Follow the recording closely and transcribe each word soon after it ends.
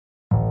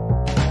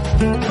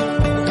Hello,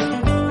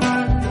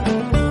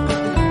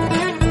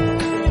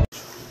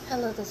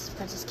 this is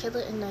Princess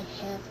Kayla, and I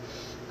have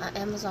an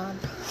Amazon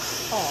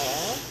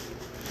haul.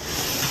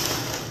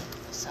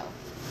 So I'm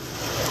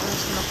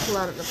just gonna pull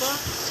out of the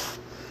box,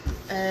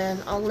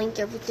 and I'll link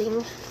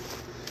everything.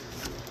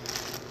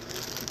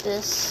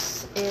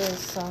 This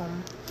is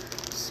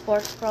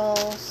sports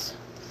bras.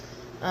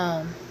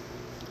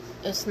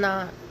 It's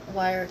not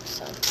wired,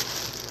 so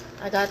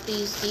I got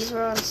these. These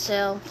were on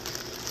sale.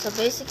 So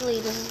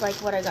basically, this is like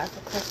what I got for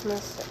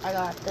Christmas. I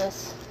got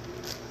this.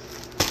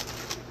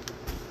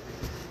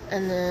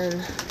 And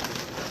then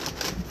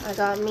I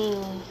got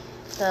me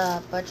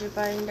the budget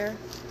binder.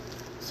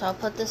 So I'll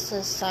put this to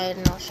the side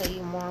and I'll show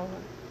you more.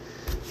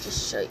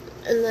 Just show you.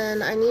 And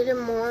then I needed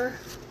more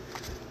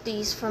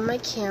these for my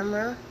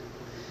camera.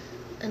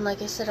 And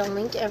like I said, I'll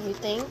link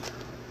everything.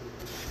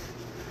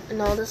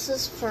 And all this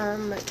is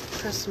from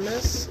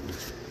Christmas.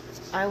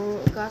 I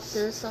got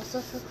this also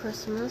for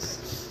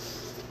Christmas.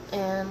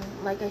 And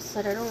like I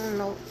said, I don't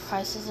know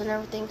prices and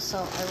everything, so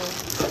I will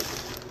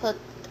put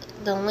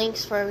the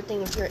links for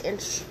everything if you're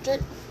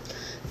interested.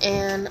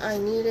 And I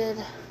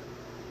needed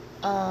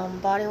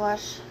body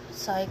wash,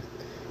 so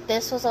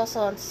this was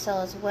also on sale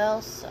as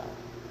well, so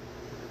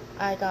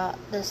I got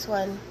this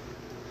one.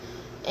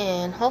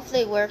 And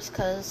hopefully it works,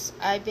 because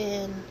I've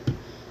been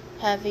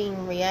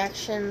having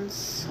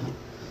reactions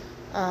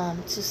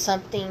to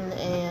something,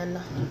 and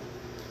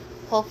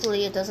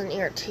hopefully it doesn't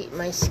irritate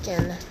my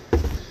skin.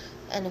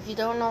 And if you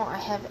don't know, I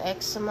have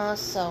eczema,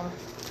 so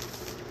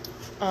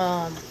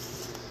and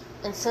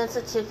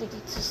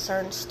sensitivity to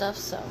certain stuff,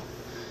 so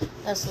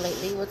that's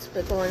lately what's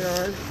been going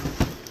on.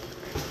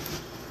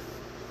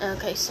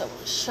 Okay, so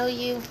I'll show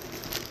you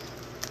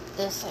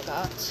this. I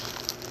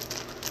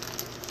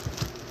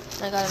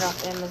got it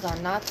off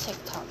Amazon, not Tik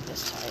Toc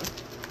this time.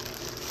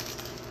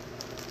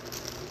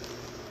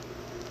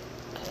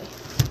 Okay.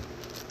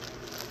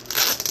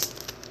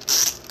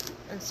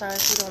 And sorry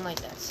if you don't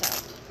like that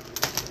sound.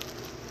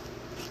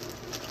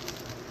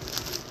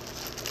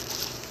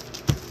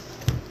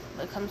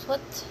 It comes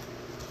with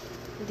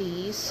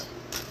these,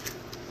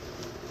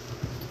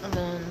 and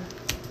then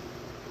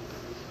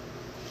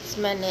it's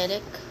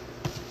magnetic,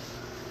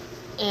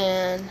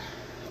 and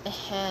it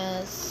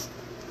has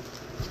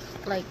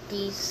like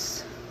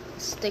these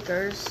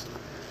stickers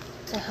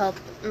to help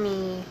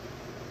me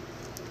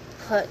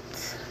put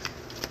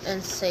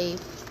and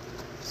save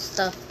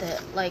stuff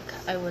that like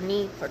I would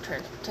need for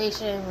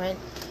transportation, rent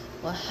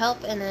will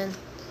help. And then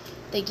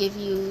they give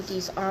you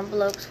these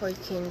envelopes where you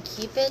can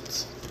keep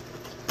it.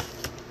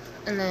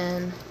 And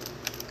then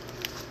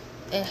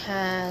it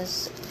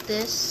has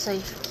this, so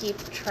you can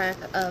keep track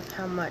of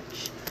how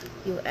much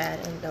you add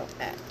and don't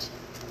add.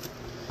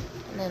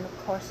 And then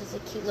of course it's a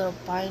cute little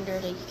binder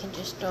that you can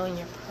just throw in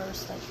your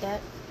purse like that.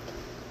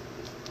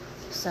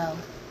 So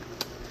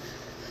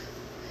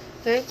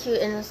very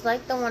cute, and it's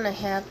like the one I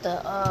have,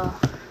 the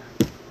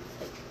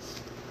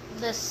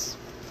this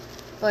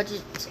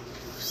budget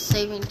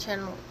saving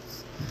channel.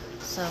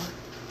 So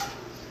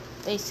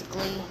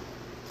basically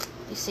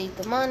you save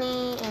the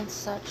money and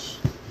such.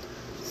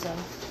 So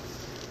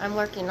I'm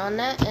working on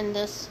that, and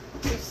this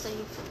will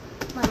save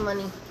my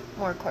money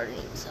more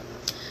accordingly. So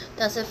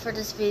that's it for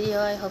this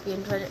video. I hope you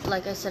enjoyed it.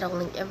 Like I said, I'll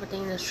link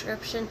everything in the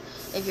description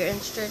if you're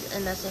interested.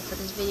 And that's it for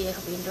this video. I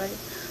hope you enjoyed it.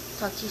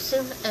 Talk to you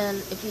soon. And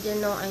if you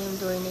didn't know, I am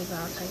doing a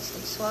Valentine's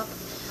Day swap.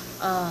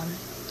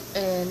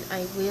 And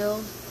I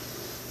will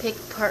pick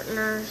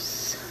partners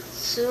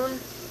soon,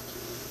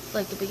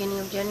 like the beginning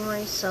of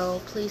January. So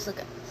please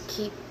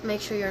make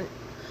sure you're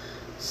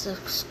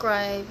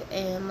subscribe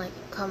and like,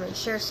 comment,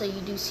 share, so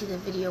you do see the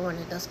video when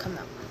it does come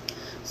out.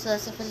 So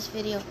that's it for this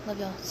video. Love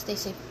y'all. Stay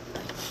safe.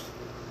 Bye.